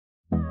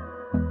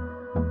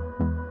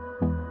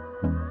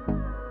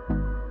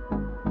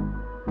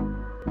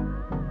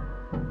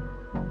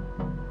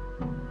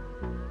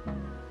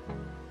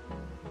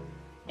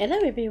Hello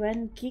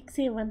everyone, Geeks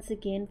here once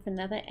again for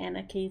another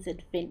Anarchy's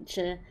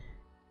Adventure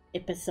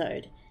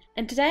episode.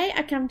 And today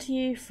I come to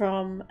you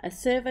from a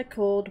server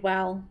called,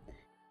 well,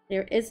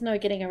 there is no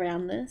getting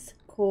around this,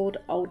 called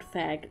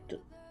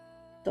OldF.org.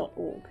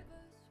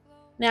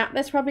 Now,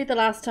 that's probably the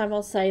last time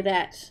I'll say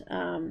that.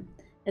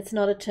 It's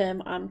not a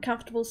term I'm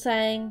comfortable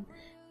saying.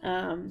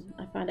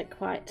 I find it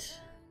quite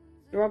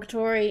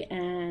derogatory,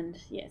 and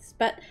yes,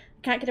 but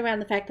I can't get around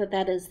the fact that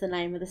that is the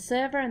name of the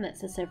server, and that's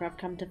the server I've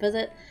come to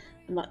visit.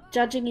 I'm not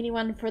judging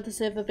anyone for the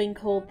server being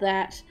called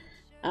that,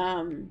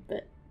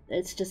 but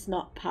it's just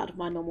not part of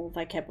my normal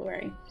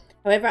vocabulary.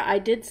 However, I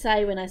did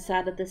say when I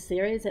started this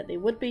series that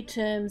there would be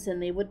terms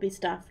and there would be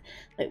stuff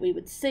that we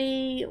would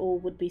see or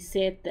would be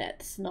said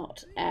that's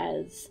not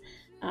as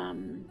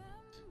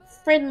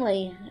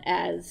friendly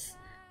as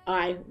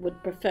I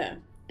would prefer.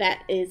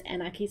 That is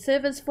Anarchy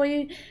Servers for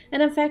you,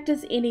 and in fact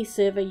as any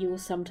server you will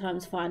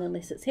sometimes find,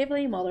 unless it's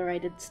heavily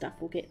moderated, stuff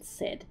will get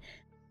said.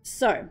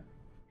 So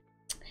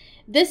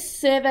this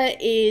server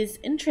is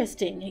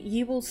interesting.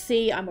 You will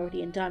see I'm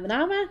already in diamond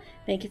armor.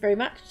 Thank you very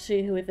much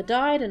to whoever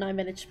died and I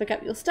managed to pick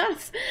up your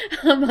stuff.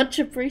 Much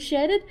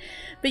appreciated.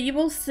 But you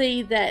will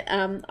see that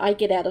I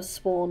get out of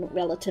spawn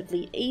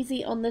relatively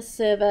easy on this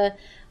server.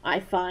 I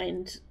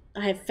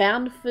have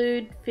found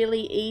food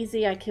fairly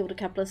easy. I killed a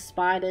couple of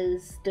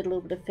spiders, did a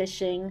little bit of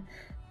fishing,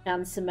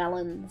 found some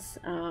melons.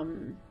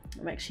 I'm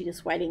actually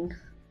just waiting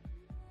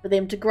for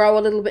them to grow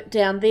a little bit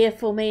down there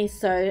for me,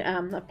 so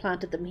I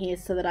planted them here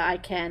so that I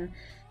can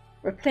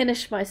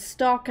replenish my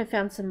stock. I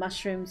found some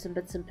mushrooms and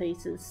bits and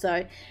pieces,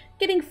 so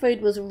getting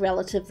food was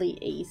relatively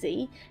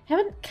easy.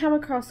 Haven't come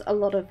across a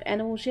lot of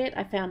animals yet.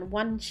 I found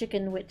one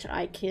chicken which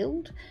I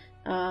killed,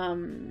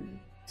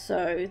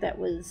 so that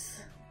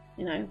was,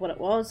 you know, what it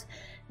was.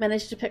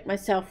 Managed to pick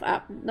myself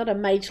up, not a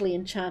majorly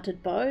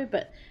enchanted bow,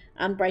 but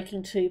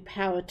Unbreaking 2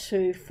 Power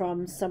 2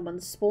 from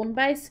someone's spawn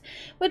base,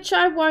 which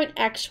I won't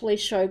actually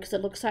show because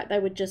it looks like they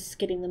were just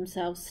getting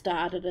themselves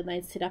started and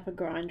they'd set up a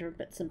grinder of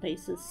bits and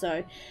pieces,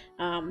 so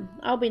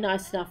I'll be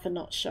nice enough and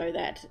not show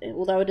that,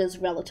 although it is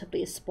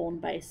relatively a spawn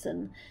base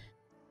and,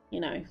 you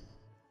know,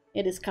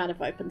 it is kind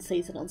of open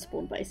season on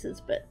spawn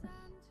bases, but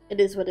it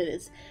is what it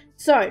is.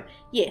 So,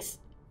 yes.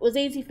 It was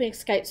easy for me to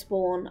escape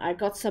spawn. I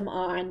got some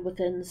iron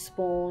within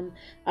spawn.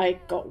 I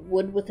got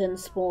wood within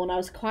spawn. I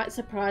was quite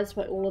surprised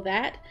by all of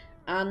that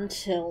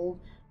until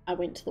I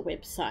went to the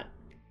website.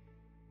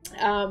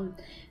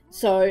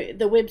 So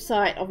the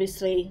website,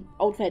 obviously,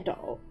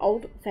 oldfag.org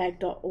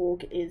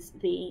is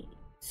the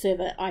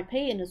server IP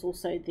and is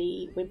also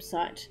the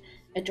website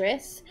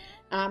address.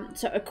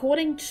 So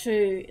according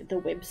to the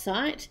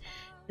website,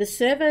 the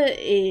server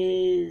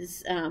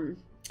is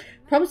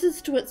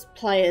promises to its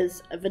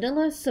players a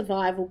vanilla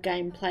survival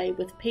gameplay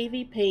with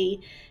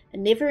PvP, a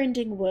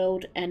never-ending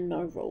world, and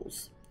no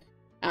rules.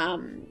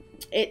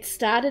 It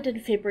started in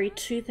February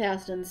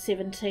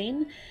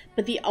 2017,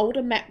 but the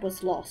older map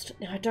was lost.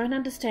 Now, I don't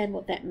understand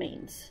what that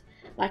means.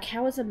 Like,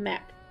 how is a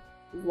map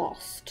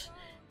lost?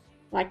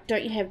 Like,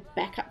 don't you have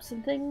backups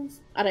and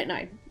things? I don't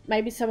know.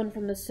 Maybe someone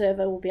from the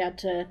server will be able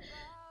to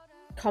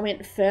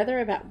comment further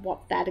about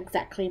what that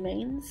exactly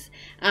means,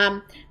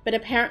 but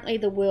apparently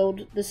the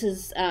world, this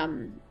is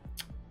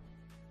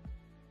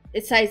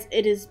it says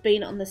it has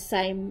been on the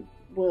same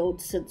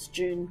world since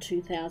June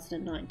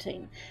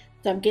 2019,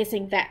 so I'm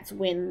guessing that's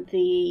when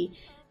the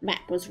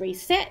map was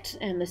reset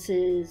and this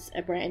is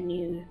a brand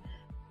new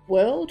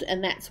world,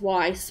 and that's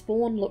why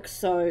spawn looks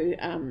so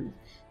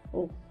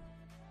well,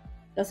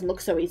 doesn't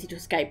look so easy to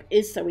escape,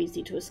 is so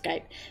easy to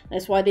escape.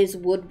 That's why there's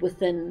wood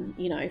within,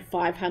 you know,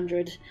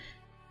 500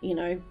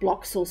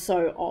 blocks or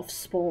so off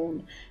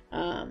spawn,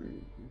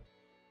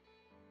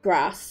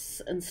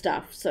 grass and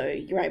stuff, so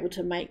you're able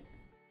to make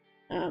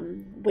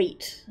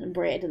wheat and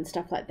bread and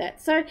stuff like that.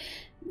 So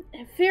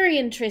very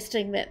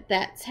interesting that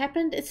that's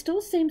happened. It still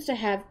seems to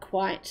have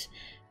quite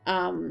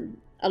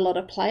a lot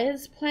of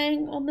players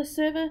playing on the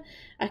server.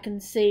 I can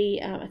see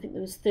I think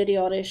there was 30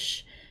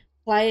 oddish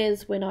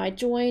players when I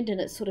joined,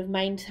 and it's sort of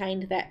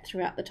maintained that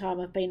throughout the time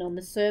I've been on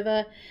the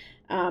server.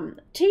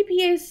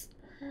 TPS,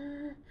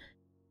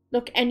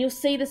 look, and you'll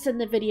see this in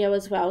the video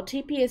as well,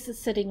 TPS is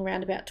sitting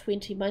around about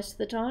 20 most of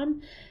the time,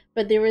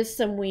 but there is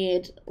some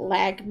weird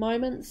lag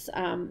moments.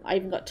 I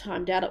even got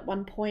timed out at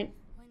one point.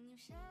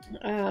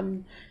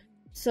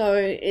 So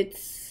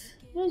it's,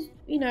 well,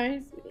 you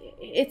know,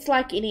 it's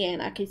like any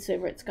Anarchy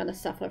server, it's going to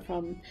suffer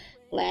from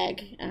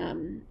lag.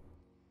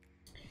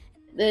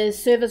 The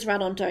servers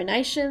run on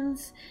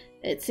donations.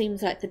 It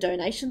seems like the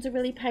donations are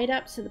really paid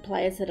up, so the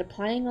players that are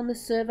playing on the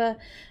server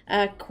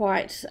are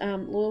quite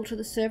loyal to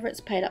the server. It's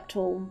paid up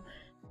till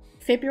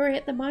February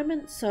at the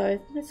moment, so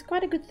it's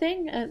quite a good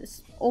thing.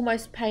 It's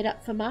almost paid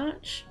up for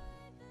March.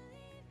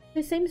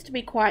 There seems to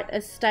be quite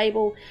a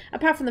stable,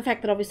 apart from the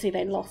fact that obviously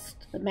they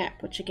lost the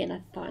map, which again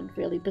I find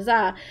really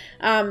bizarre.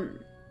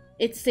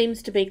 It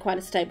seems to be quite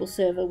a stable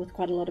server with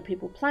quite a lot of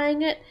people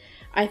playing it.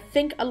 I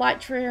think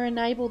Elytra are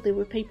enabled. There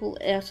were people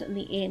out in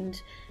the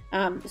end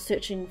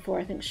searching for,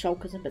 I think,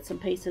 shulkers and bits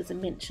and pieces,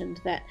 and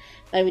mentioned that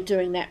they were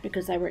doing that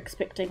because they were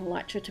expecting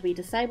Elytra to be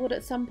disabled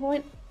at some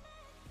point.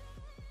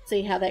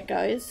 see how that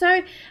goes.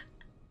 So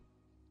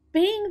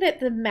being that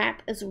the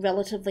map is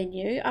relatively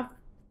new, I've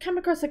come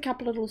across a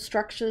couple of little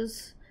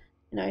structures.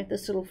 You know,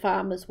 this little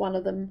farm is one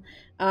of them.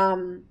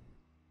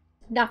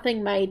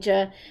 Nothing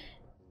major.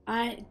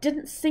 I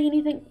didn't see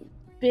anything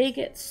big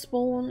at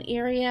spawn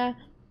area.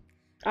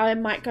 I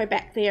might go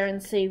back there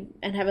and see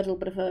and have a little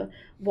bit of a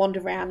wander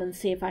around and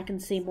see if I can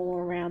see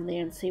more around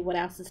there and see what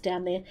else is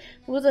down there.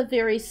 It was a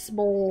very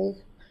small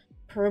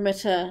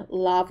perimeter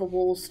lava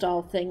wall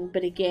style thing,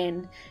 but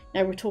again,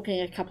 you know, we're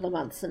talking a couple of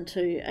months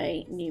into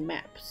a new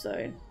map,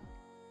 so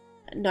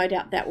no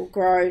doubt that will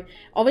grow.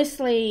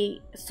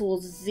 Obviously saw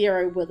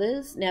 0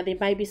 withers. Now there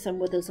may be some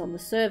withers on the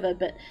server,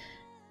 but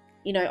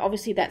you know,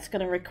 obviously that's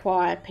going to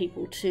require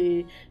people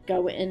to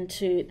go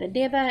into the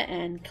nether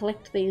and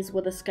collect these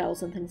wither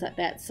skulls and things like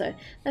that. So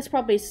that's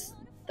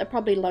they're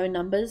probably low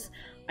numbers.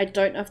 I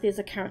don't know if there's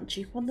a current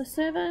dupe on the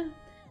server.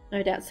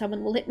 No doubt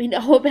someone will let me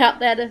know about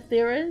that if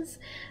there is.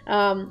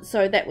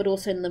 So that would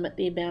also limit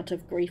the amount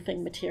of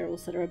griefing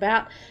materials that are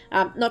about.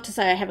 Not to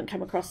say I haven't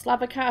come across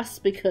lava casts,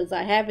 because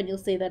I have, and you'll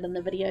see that in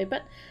the video,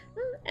 but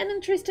an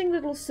interesting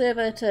little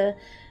server to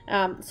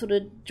sort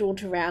of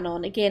jaunt around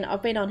on. Again,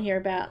 I've been on here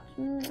about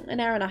an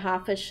hour and a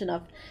half-ish, and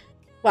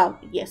well,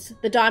 yes,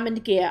 the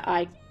diamond gear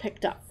I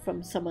picked up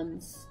from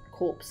someone's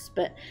corpse,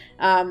 but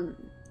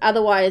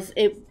otherwise,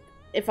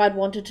 if I'd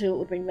wanted to, it would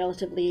have been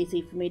relatively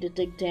easy for me to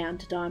dig down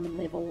to diamond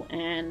level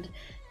and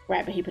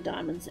grab a heap of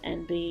diamonds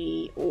and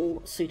be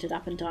all suited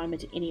up in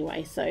diamond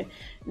anyway, so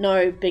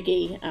no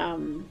biggie.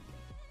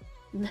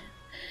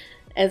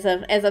 As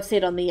I've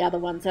said on the other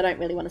ones, I don't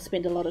really want to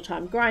spend a lot of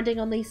time grinding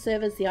on these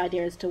servers. The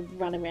idea is to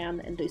run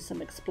around and do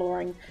some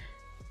exploring.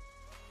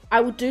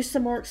 I will do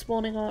some more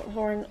exploring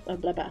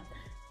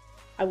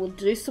I will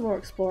do some more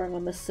exploring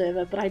on this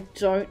server, but I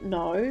don't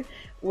know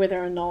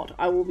whether or not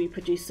I will be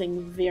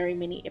producing very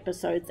many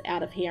episodes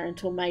out of here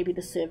until maybe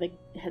the server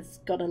has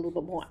got a little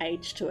bit more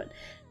age to it,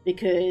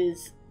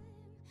 because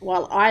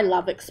while I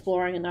love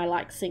exploring and I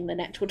like seeing the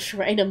natural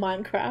terrain in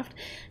Minecraft,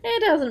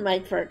 it doesn't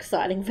make for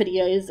exciting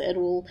videos at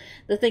all.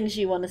 The things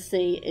you want to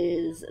see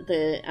is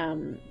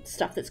the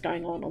stuff that's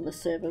going on the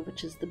server,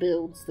 which is the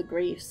builds, the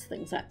griefs,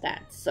 things like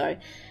that. So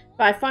if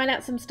I find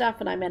out some stuff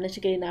and I manage to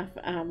get enough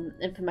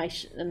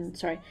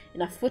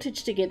enough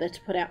footage together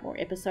to put out more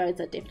episodes,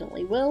 I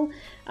definitely will.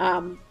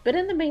 But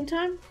in the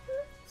meantime,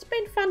 it's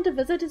been fun to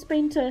visit. It's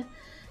been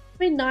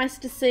nice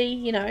to see,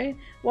 you know,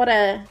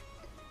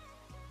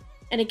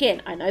 and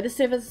again, I know the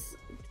server's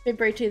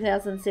February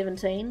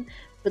 2017,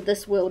 but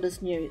this world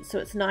is new, so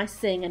it's nice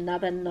seeing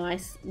another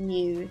nice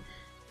new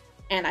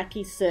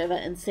Anarchy server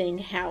and seeing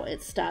how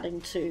it's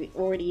starting to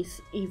already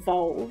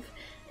evolve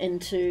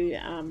into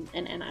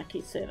an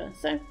Anarchy server.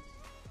 So,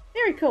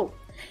 very cool.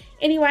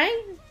 Anyway,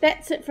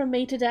 that's it from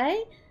me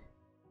today.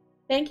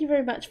 Thank you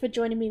very much for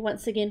joining me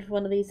once again for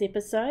one of these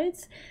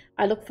episodes.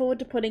 I look forward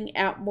to putting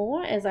out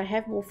more as I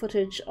have more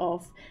footage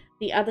of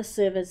the other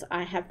servers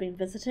I have been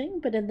visiting,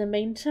 but in the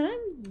meantime,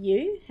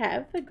 you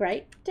have a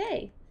great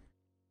day.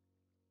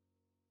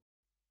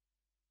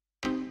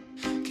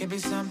 Could be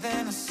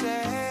something I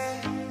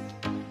said,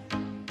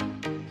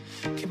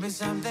 could be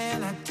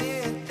something I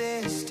did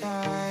this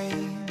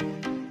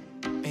time.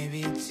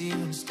 Maybe it's you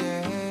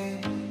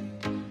instead.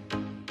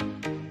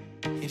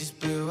 You just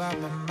blew out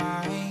my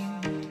mind.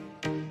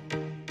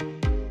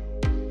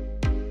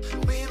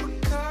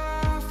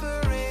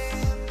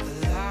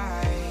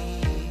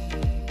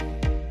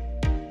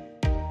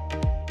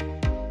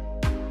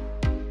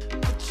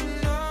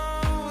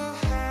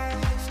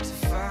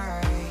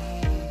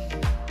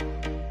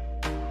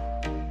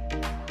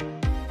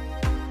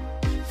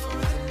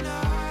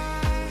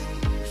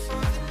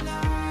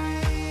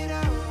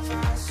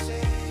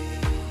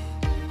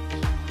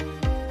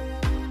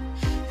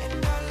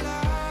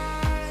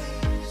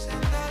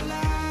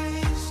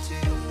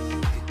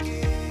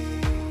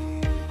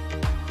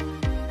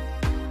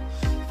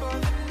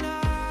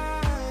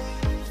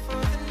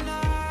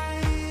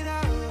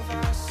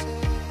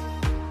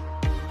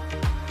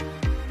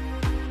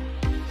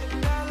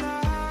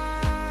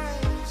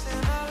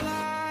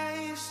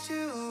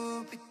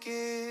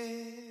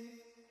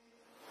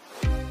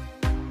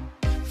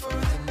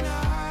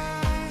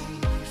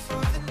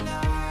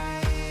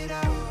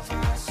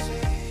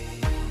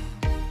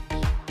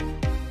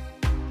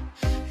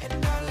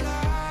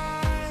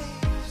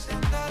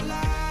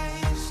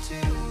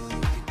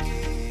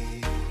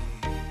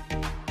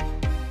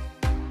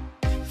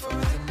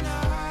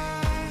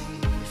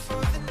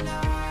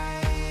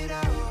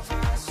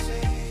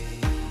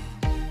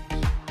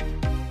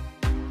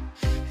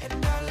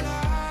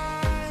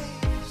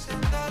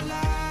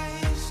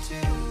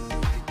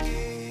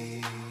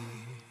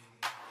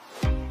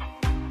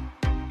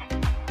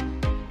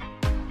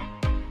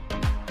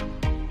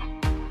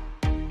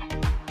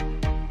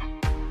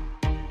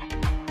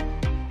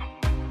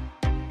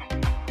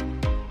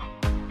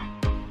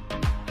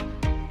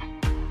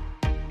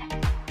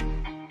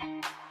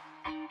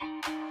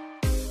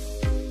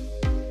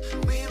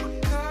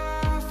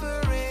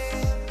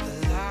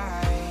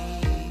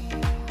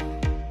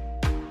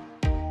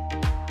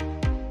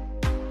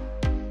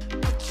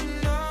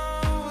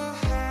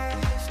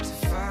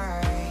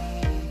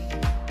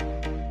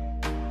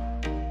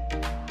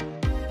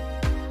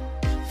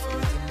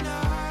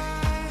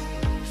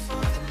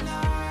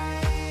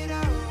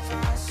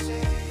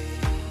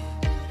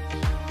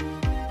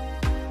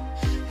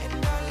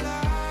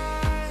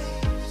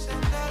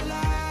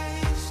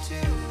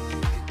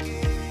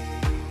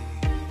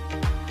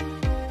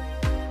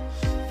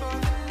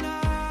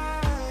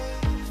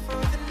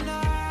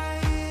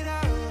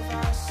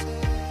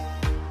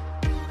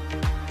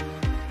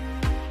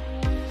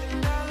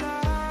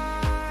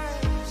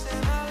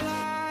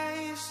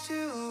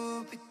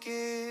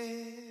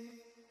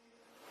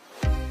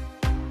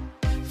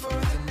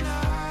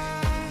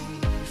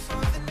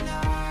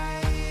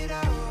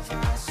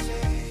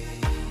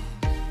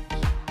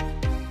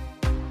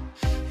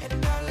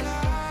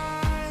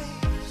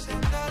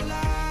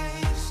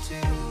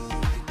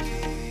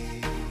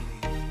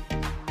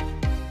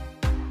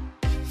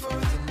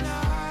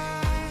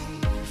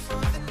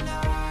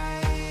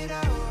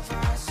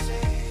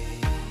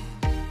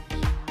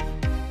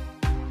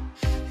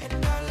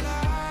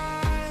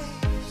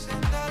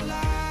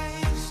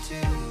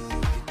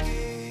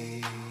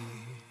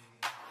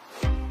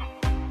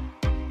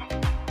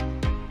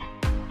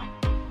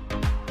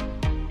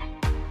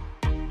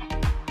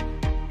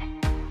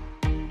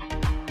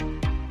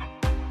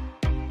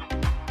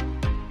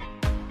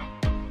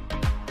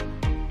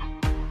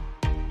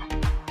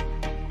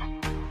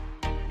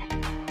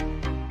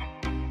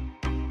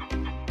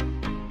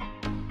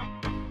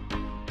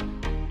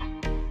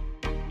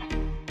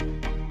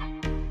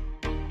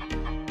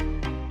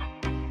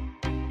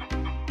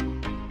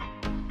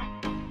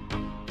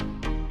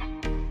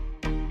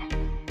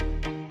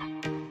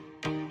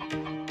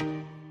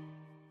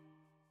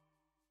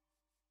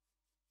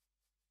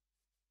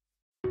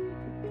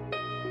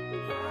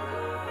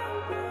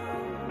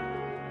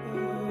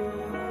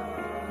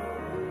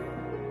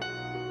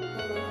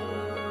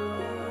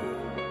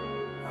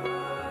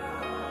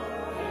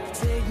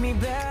 me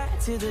back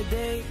to the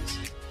days,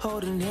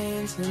 holding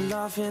hands and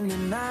laughing the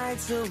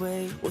nights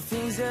away. Will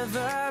things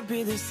ever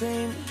be the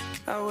same?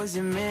 I was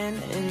your man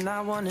and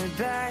I want it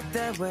back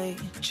that way.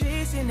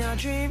 Chasing our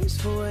dreams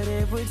for what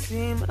it would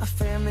seem. A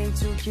family,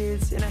 2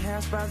 kids in a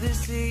house by the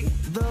sea.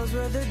 Those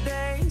were the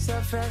days,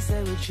 how fast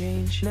they would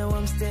change. Now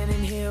I'm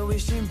standing here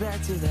wishing back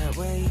to that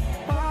way.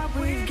 What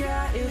we've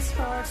got is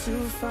hard to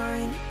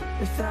find.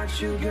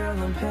 Without you, girl,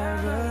 I'm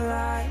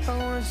paralyzed. I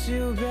want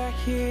you back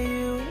here,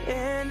 you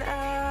and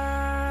I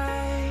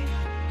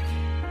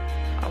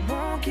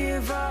won't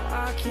give up,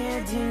 I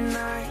can't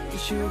deny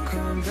that you'll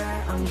come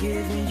back, I'm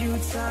giving you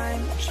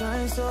time.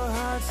 Trying so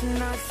hard to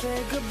not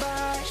say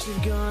goodbye.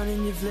 You've gone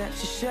and you've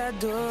left your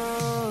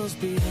shadows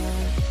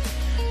behind.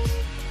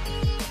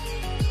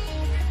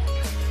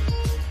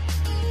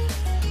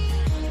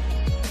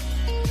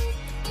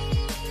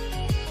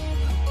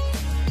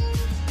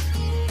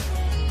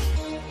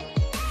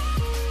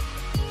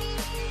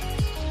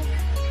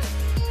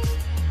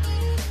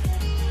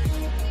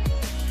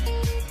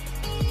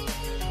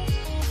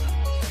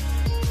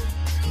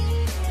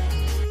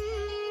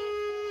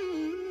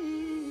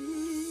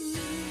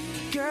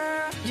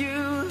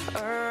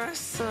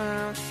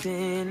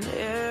 Something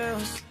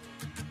else.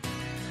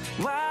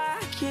 Why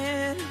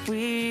can't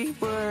we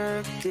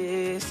work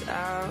this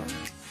out?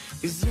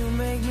 'Cause you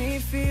make me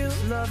feel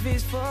love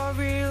is for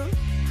real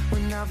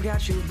when I've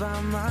got you by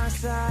my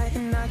side.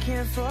 And I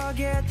can't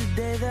forget the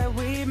day that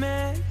we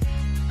met.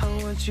 I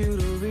want you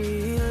to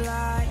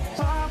realize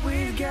what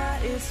we've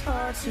got is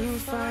hard to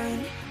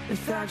find.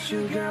 Without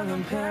you, girl,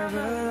 I'm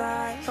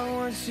paralyzed. I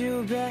want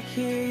you back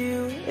here, you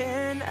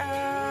and I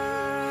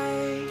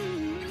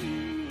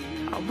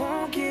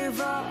won't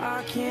give up,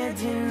 I can't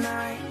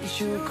deny that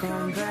you'll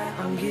come back,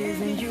 I'm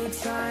giving you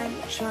time.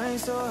 Trying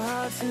so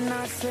hard to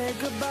not say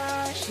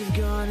goodbye. You've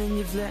gone and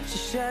you've left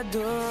your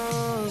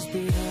shadows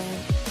behind.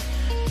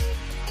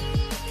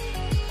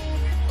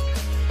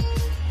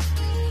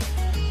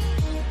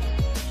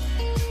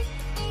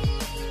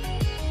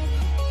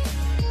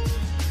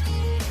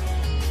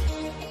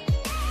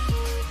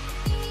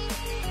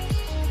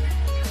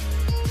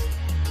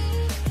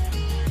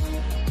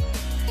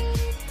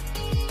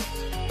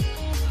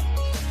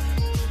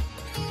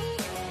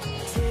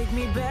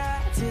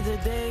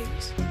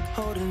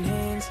 Holding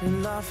hands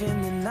and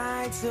laughing the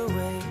nights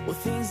away. Will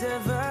things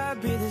ever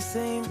be the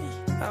same?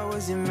 I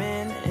was your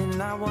man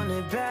and I want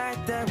it back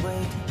that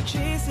way.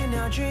 Chasing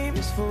our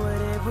dreams for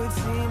what it would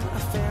seem.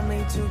 A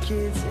family, 2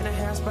 kids in a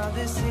house by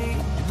the sea.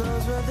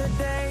 Those were the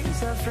days,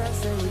 how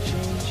fast they would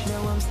change.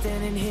 Now I'm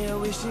standing here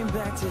wishing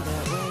back to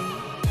that way.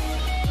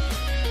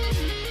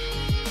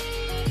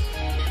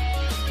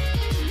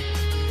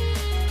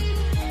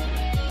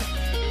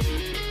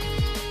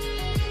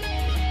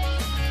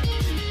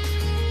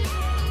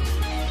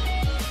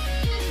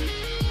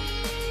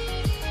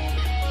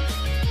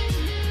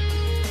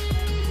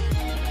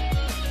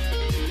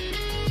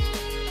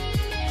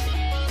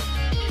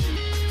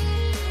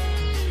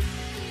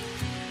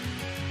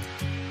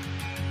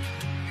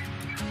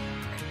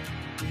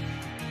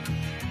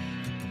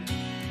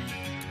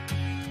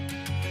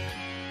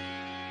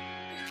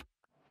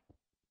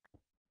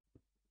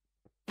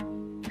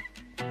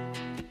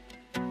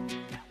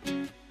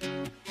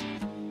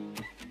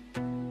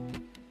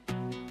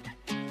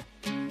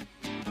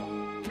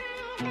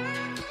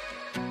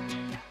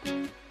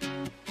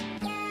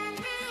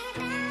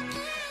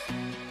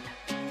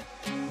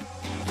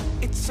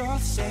 It's all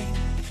the same,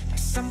 like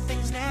some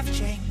things never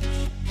change.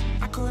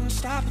 I couldn't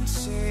stop and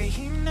say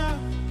no.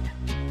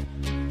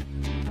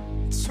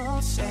 It's all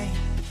the same,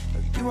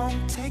 but you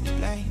won't take the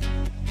blame,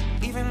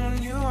 even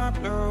when you are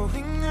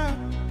blowing up.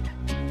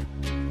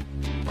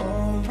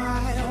 Oh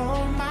my,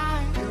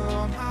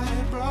 you're my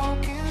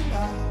broken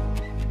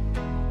love.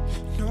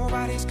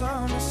 Nobody's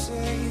gonna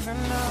save her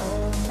now.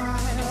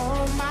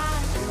 Oh my,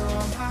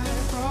 you're my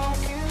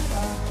broken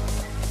love.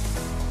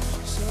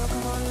 So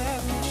come on, let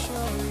me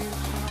show you.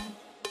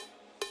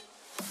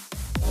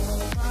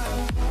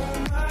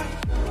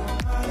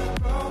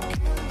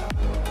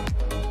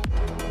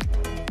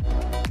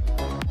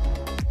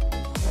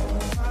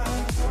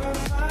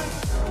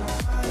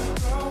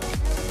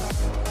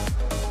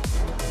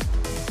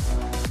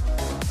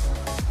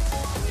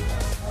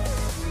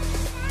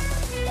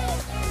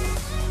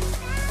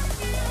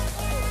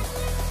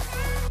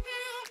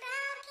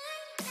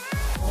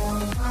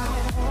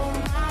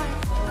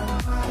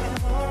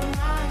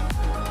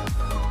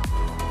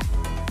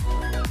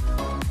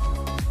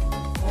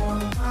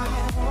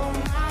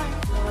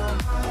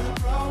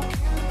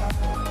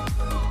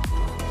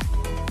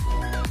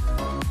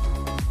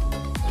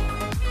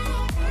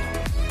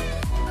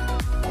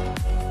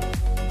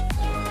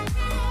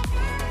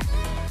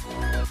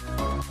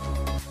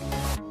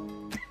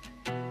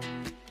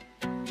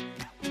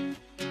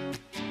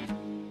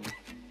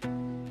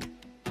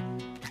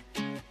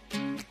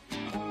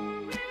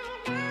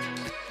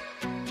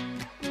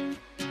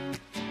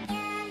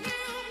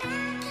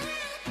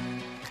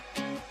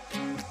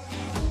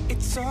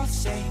 It's all the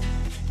same,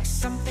 like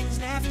some things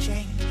never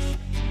change.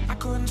 I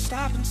couldn't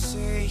stop and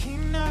say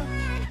no.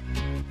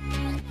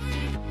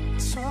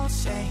 So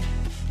insane,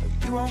 but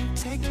you won't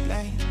take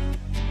blame,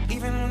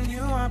 even when you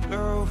are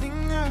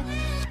blowing up.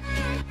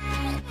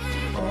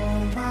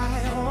 Oh my,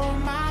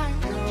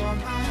 you're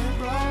my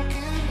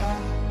broken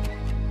love.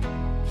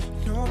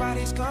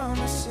 Nobody's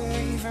gonna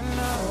save her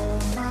now.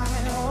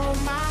 Oh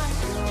my,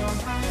 you're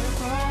my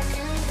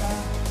broken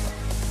love.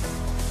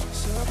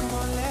 So come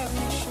on, let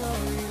me show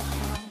you how.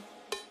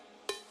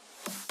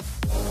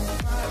 Oh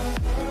my,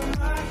 you're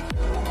my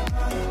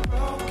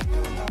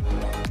broken love.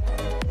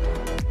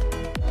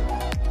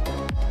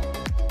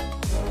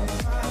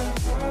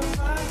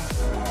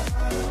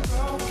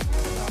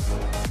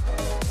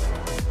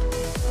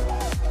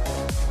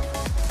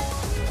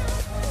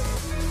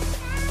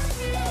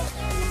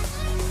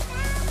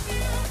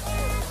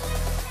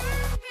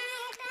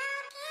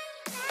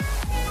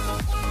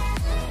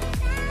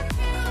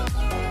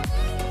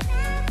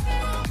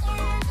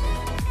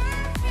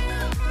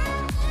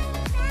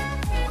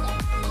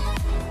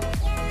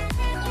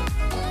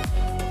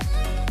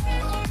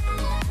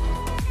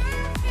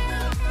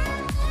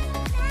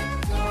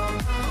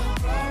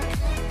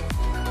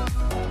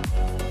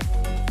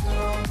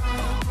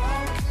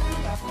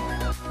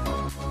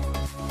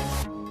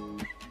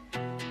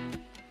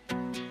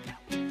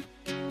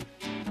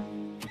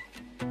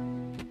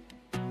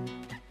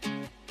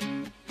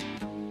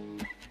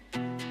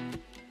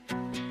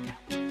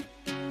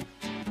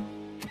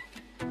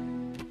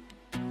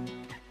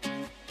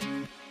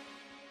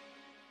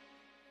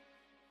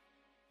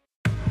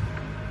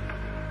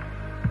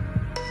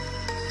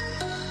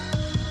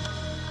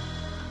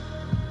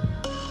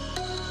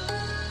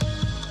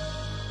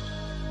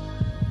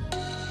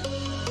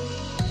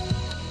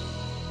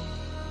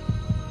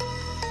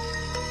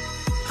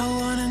 I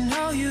wanna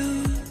know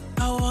you,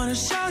 I wanna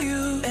show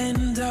you,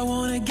 and I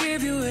wanna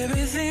give you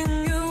everything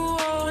you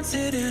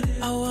wanted,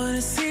 and I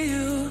wanna see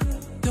you,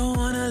 don't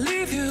wanna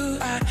leave you.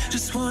 I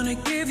just wanna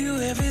give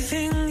you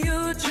everything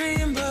you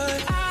dream,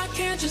 but I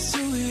can't just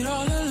do it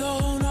all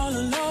alone, all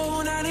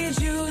alone. I need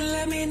you to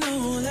let me know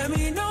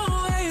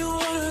where you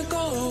wanna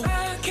go.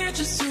 I can't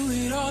just do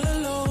it all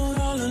alone,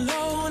 all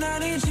alone. I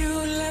need you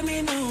to let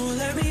me know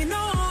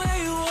where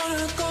you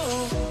wanna go.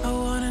 I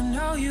wanna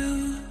know you,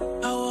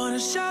 I wanna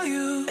show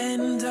you,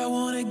 and I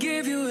wanna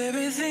give you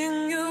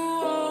everything you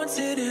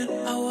wanted, and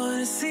I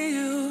wanna see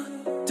you,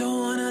 don't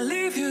wanna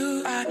leave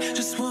you. I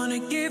just wanna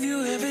give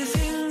you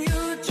everything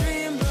you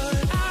dream, but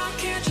I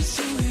can't just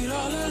do it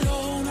all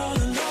alone, all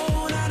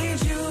alone. I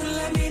need you to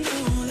let me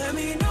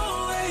know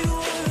where you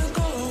wanna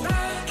go.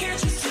 I can't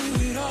just do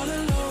it all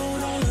alone,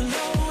 all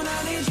alone. I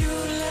need you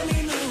to let me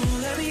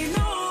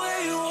know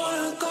where you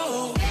wanna go.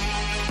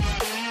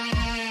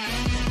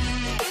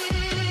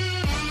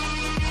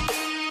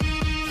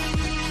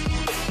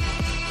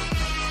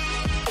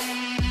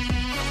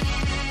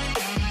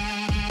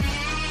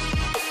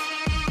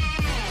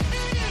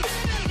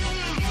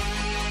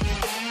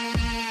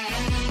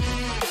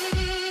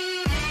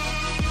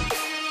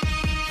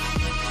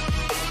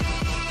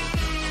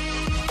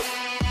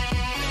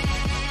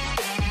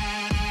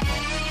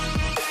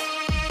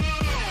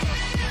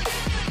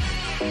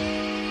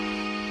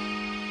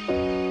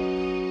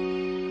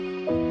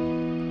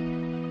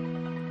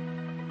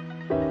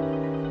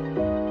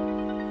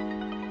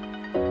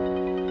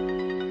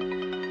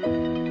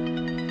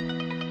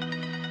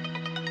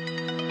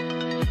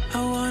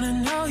 I wanna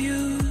know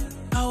you,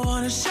 I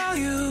wanna show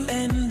you,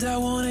 and I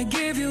wanna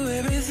give you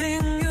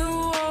everything you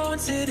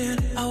wanted, and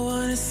I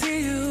wanna see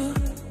you,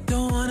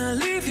 don't wanna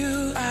leave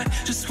you. I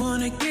just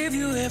wanna give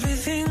you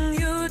everything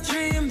you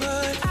dream,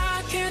 but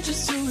I can't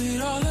just do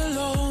it all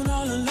alone,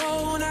 all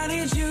alone. I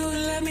need you to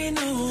let me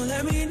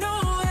know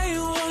where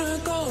you wanna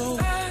go.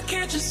 I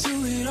can't just do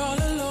it all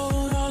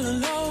alone, all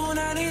alone.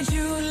 I need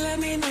you to let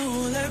me know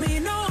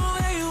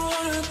where you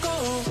wanna go.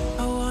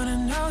 I wanna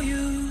know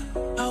you,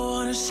 I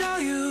wanna show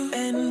you,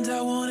 and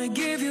I wanna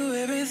give you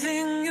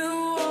everything you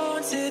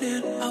wanted,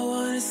 and I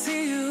wanna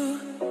see you,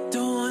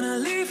 don't wanna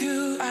leave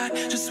you. I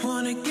just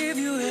wanna give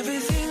you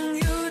everything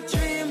you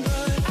dream,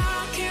 but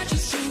I can't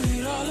just do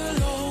it all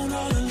alone,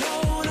 all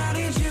alone. I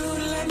need you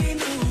to let me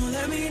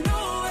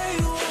know where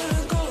you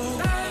wanna go.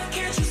 I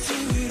can't just do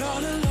it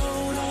all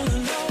alone, all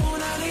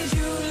alone. I need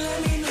you to let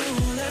me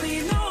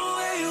know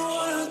where you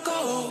wanna go.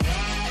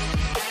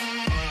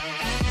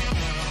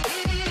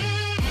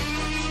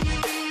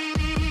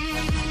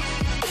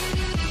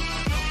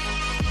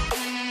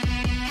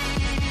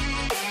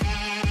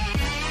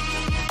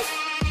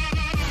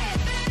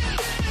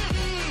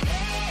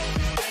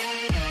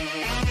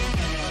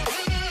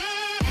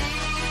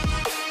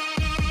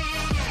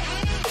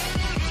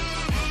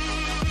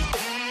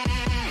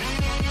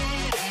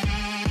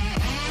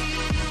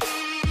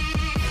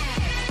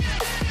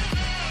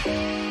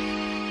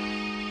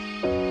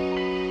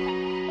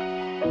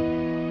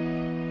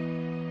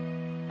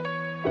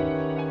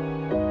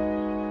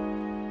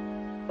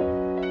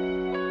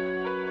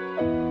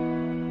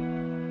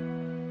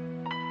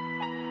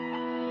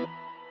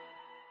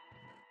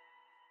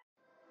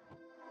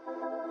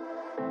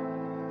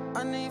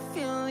 I know you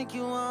feel like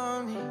you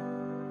want me,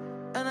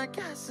 and I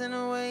guess in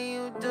a way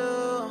you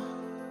do.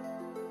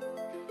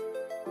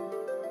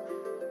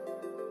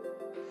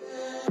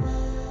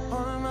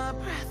 Holding my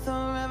breath,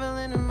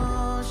 unraveling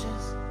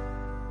emotions.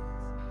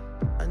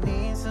 I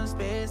need some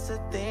space to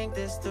think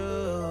this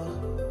through.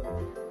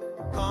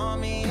 Call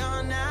me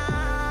all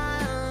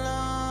night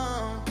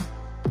long.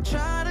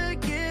 Try to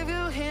give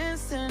you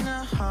hints and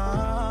a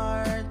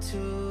hard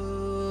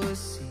to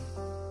see.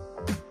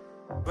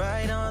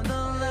 Right on the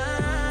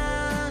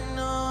line,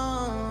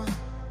 no.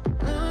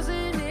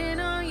 Losing it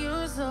on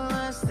you's the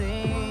last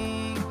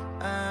thing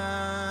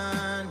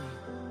I need.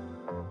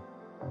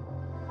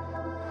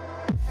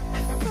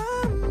 If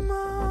I'm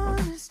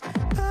honest,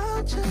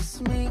 I'll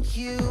just make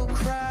you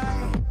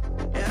cry.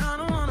 And I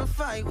don't wanna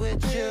fight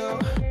with you.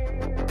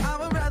 I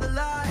would rather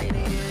lie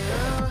to you.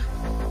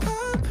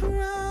 I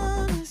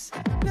promise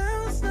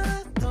now's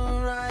not the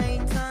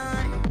right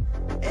time.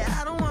 Yeah,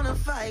 I don't wanna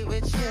fight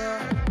with you.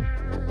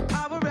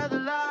 I would rather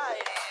lie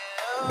to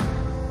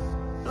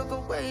you. Look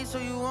away so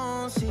you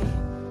won't see,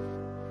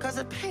 'cause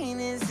the pain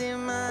is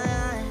in my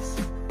eyes.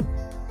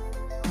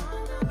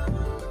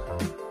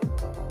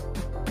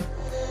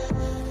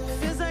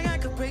 Feels like I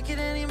could break at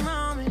any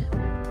moment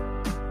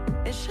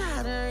and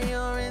shatter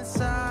your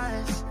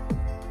insides.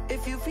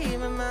 If you feel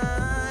my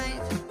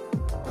mind,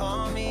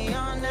 call me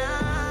all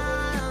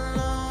night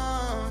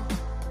long.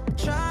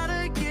 Try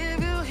to give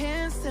you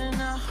hints and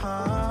a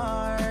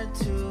hard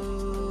to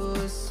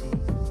see.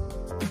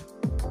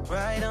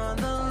 Right on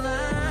the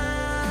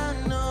line,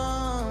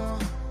 no.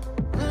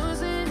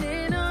 Losing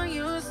it on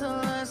you's the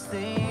last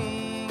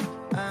thing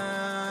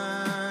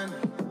I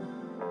need.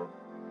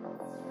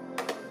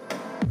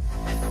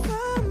 If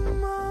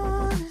I'm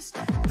honest,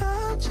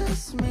 I'll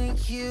just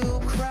make you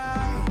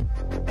cry.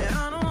 And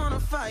I don't wanna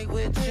fight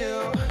with you.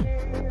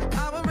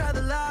 I would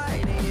rather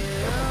lie to you.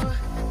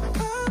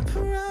 I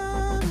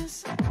promise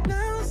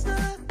now's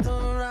not the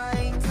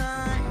right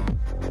time.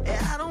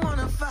 Yeah, I don't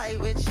wanna fight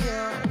with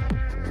you.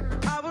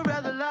 I would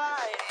rather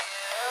lie to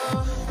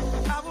you.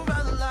 I would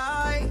rather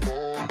lie.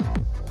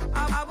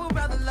 I would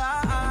rather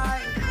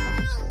lie.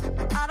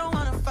 I don't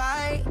wanna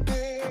fight.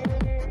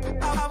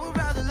 I would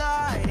rather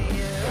lie to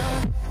you.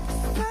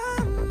 If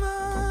I'm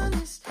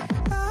honest,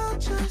 I'll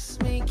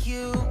just make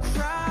you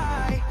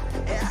cry.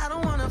 Yeah, I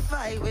don't wanna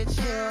fight with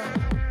you.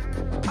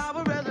 I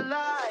would rather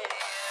lie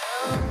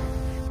to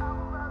you.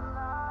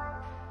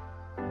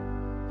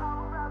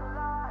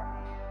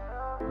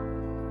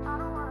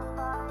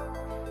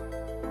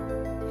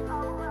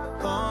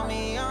 Call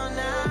me all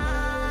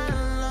night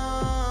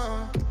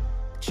long.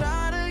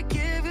 Try to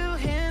give you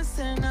hints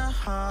and a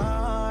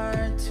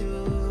hard to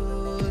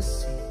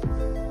see.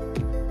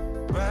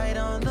 Right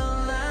on the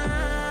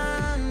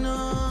line,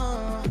 no.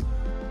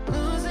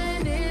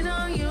 Losing it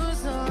on you's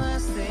the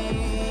last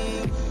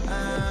thing I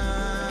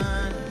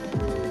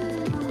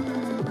need.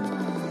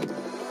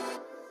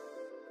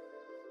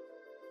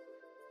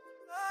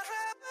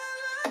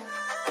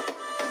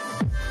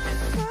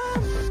 If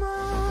I'm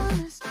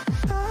honest,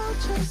 I'll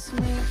just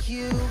make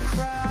you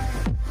cry.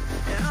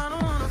 And I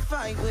don't wanna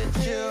fight with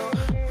you.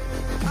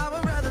 I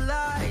would rather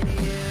lie to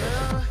you.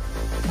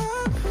 I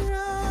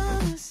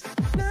promise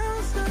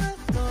now's not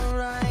the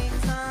right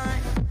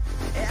time.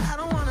 Yeah, I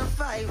don't wanna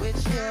fight with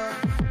you.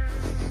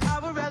 I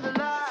would rather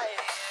lie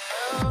to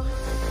you.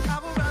 I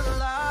would rather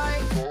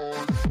lie.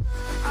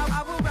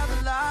 I would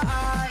rather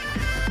lie.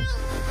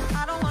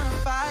 I don't wanna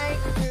fight.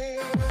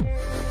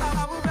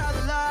 I would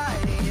rather lie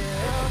to you.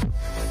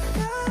 If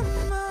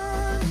I'm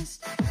honest,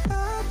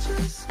 I'll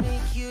just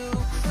make you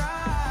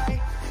cry.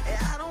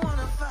 Yeah, I don't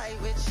wanna fight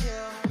with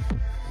you.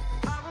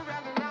 I would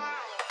rather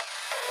lie.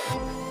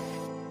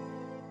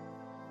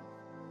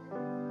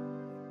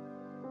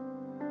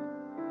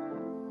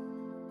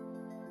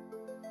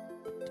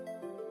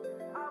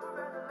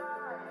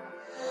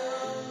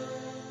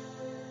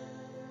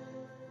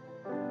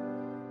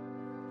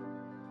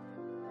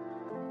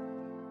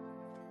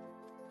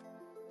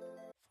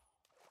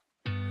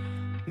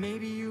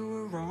 Maybe you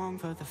were wrong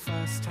for the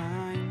first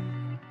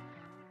time,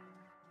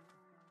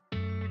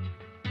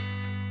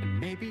 and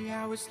maybe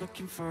I was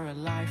looking for a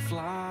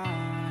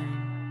lifeline,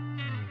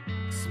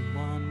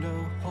 someone to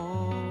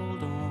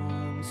hold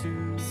on to,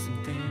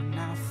 something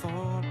I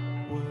thought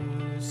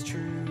was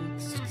true.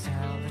 So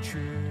tell the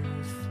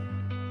truth.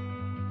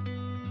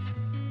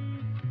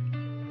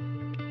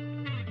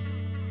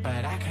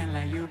 But I can't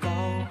let you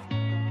go,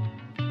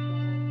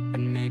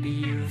 and maybe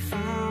you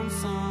found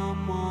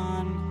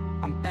someone.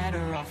 I'm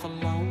better off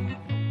alone.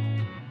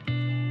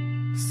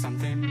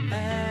 Something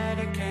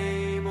better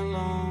came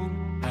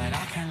along, but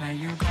I can't let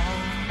you go.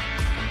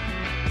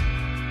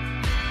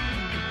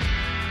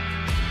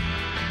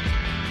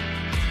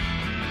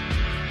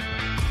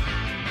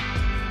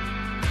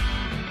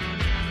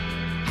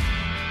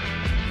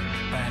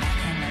 But I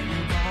can't let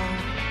you go.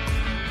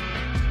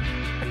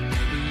 And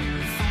maybe you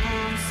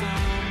found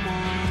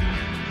someone.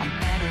 I'm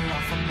better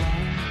off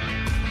alone.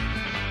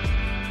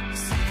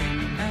 Something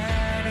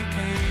better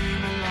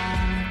came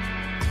along.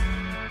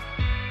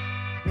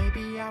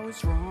 Maybe I was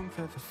wrong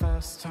for the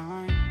first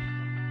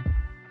time.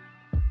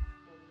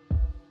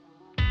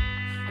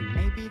 And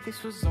maybe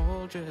this was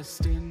all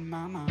just in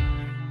my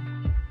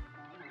mind.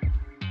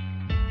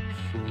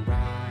 We'll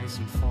rise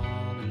and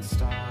fall and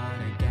start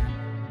again.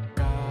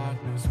 God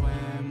knows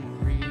when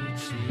we'll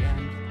reach the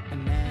end,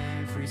 and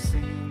every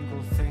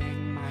single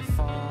thing might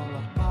fall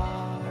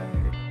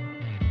apart.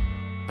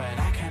 But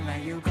I can't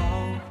let you go.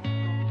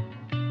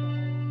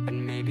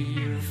 And maybe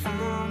you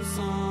found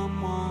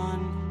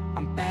someone,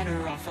 I'm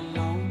better off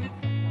alone.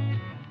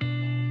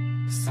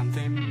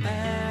 Something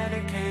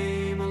better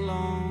came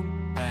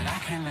along, but I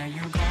can't let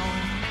you go.